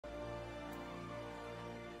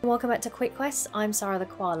Welcome back to Quick Quests. I'm Sarah the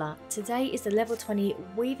Koala. Today is the level 20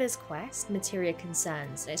 Weaver's quest, Materia Concern.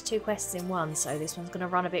 It's 2 quests in one, so this one's going to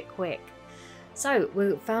run a bit quick. So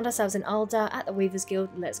we found ourselves in Alda at the Weaver's Guild.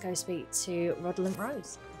 Let's go speak to Rodlant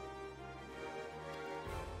Rose.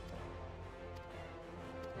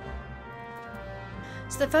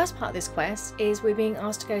 So the first part of this quest is we're being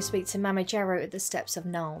asked to go speak to Materia at the steps of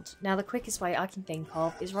meld. Now the quickest way I can think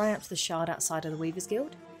of is running up to the shard outside of the Weaver's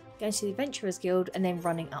Guild, going to the Adventurers Guild and then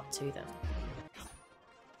running up to them.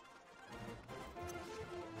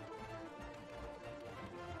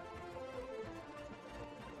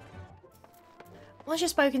 Once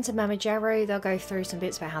you've spoken to Materia, they'll go through some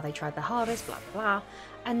bits about how they tried the hardest, blah blah blah,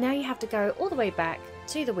 and now you have to go all the way back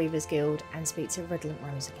to the Weaver's Guild and speak to Rodlant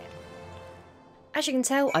Rose again. As you can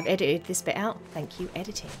tell, I've edited this bit out, thank you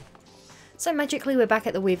editing. So magically we're back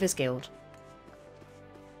at the Weaver's Guild.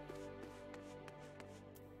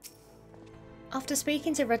 After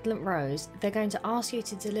speaking to Rodlant Rose, they're going to ask you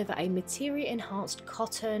to deliver a materia enhanced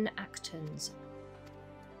cotton actons.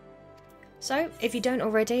 So if you don't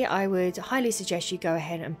already, I would highly suggest you go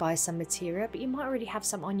ahead and buy some materia, but you might already have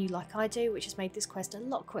some on you like I do, which has made this quest a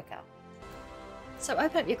lot quicker. So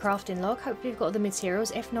open up your crafting log, hopefully you've got all the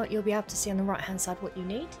materials, if not you'll be able to see on the right hand side what you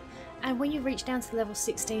need. And when you reach down to the level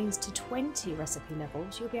 16s to 20 recipe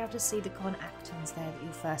levels, you'll be able to see the cotton actons there that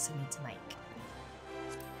you'll firstly need to make.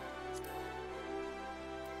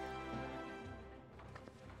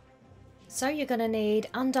 So you're going to need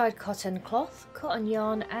undyed cotton cloth, cotton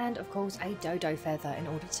yarn, and of course a dodo feather in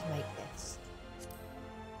order to make this.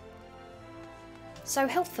 So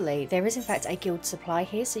helpfully there is in fact a guild supply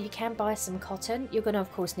here, so you can buy some cotton. You're going to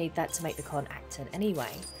of course need that to make the cotton acton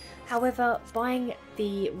anyway. However, buying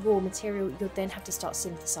the raw material, you'll then have to start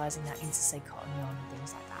synthesising that into say cotton yarn and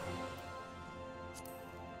things like that.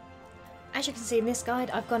 As you can see in this guide,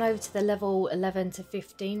 I've gone over to the level 11 to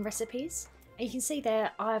 15 recipes. And you can see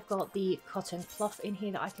there I've got the cotton cloth in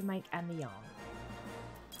here that I can make and the yarn.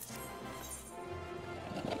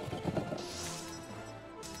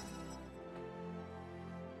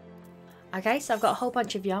 Okay, so I've got a whole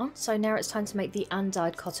bunch of yarn, so now it's time to make the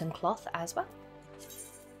undyed cotton cloth as well.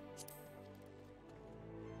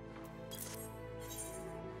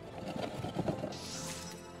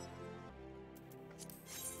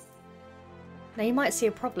 Now you might see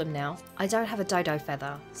a problem now. I don't have a dodo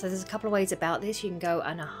feather, so there's a couple of ways about this. You can go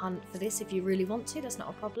on a hunt for this if you really want to, that's not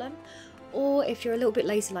a problem. Or if you're a little bit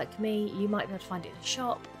lazy like me, you might be able to find it in a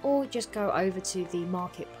shop, or just go over to the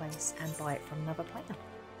marketplace and buy it from another player.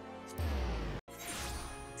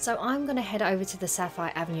 So I'm going to head over to the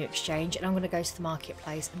FFXIV exchange and I'm going to go to the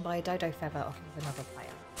marketplace and buy a dodo feather off of another player.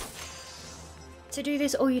 To do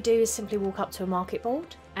this, all you do is simply walk up to a market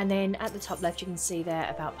board, and then at the top left you can see there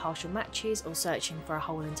about partial matches or searching for a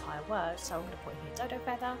whole entire word. So I'm going to put in here dodo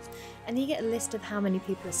feather, and then you get a list of how many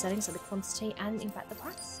people are selling, so the quantity and in fact the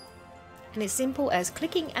price. And it's simple as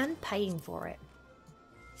clicking and paying for it.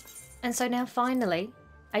 And so now finally,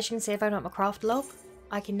 as you can see, if I open up my craft log,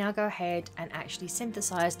 I can now go ahead and actually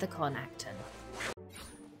synthesize the cotton acton.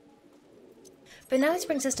 But now this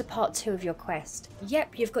brings us to part 2 of your quest.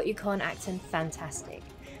 Yep, you've got your cotton acton, fantastic.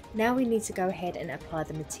 Now we need to go ahead and apply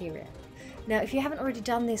the materia. Now if you haven't already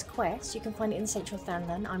done this quest, you can find it in Central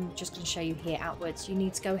Thanalan. I'm just going to show you here outwards. You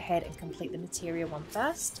need to go ahead and complete the materia one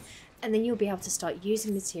first, and then you'll be able to start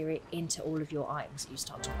using materia into all of your items that you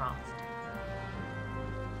start to craft.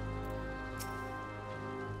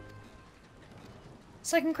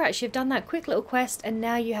 So congrats, you've done that quick little quest, and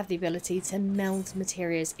now you have the ability to meld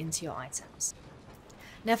materials into your items.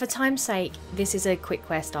 Now for time's sake, this is a quick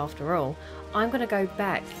quest after all. I'm going to go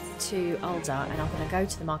back to Alda and I'm going to go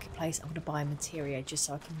to the marketplace. I'm going to buy materia just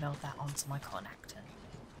so I can meld that onto my cotton acton.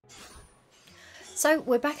 So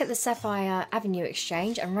we're back at the FFXIV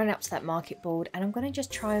exchange. I'm running up to that market board and I'm going to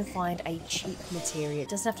just try and find a cheap materia. It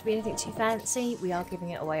doesn't have to be anything too fancy, we are giving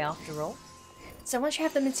it away after all. So once you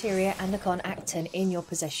have the materia and the cotton acton in your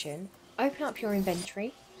possession, open up your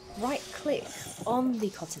inventory, right click on the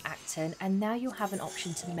cotton acton, and now you'll have an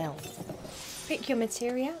option to meld. Pick your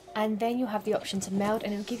materia and then you'll have the option to meld,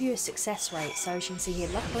 and it'll give you a success rate. So as you can see here,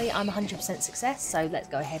 luckily I'm 100% success, so let's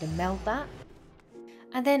go ahead and meld that.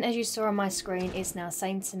 And then as you saw on my screen, it's now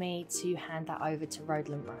saying to me to hand that over to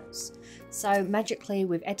Rodlant Rose. So magically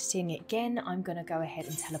with editing it again, I'm going to go ahead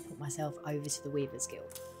and teleport myself over to the Weaver's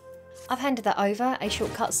Guild. I've handed that over, a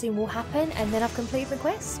short cutscene will happen, and then I've completed the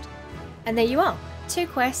quest. And there you are, 2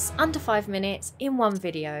 quests under 5 minutes in one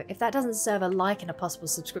video. If that doesn't deserve a like and a possible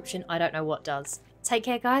subscription, I don't know what does. Take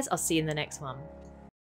care guys, I'll see you in the next one.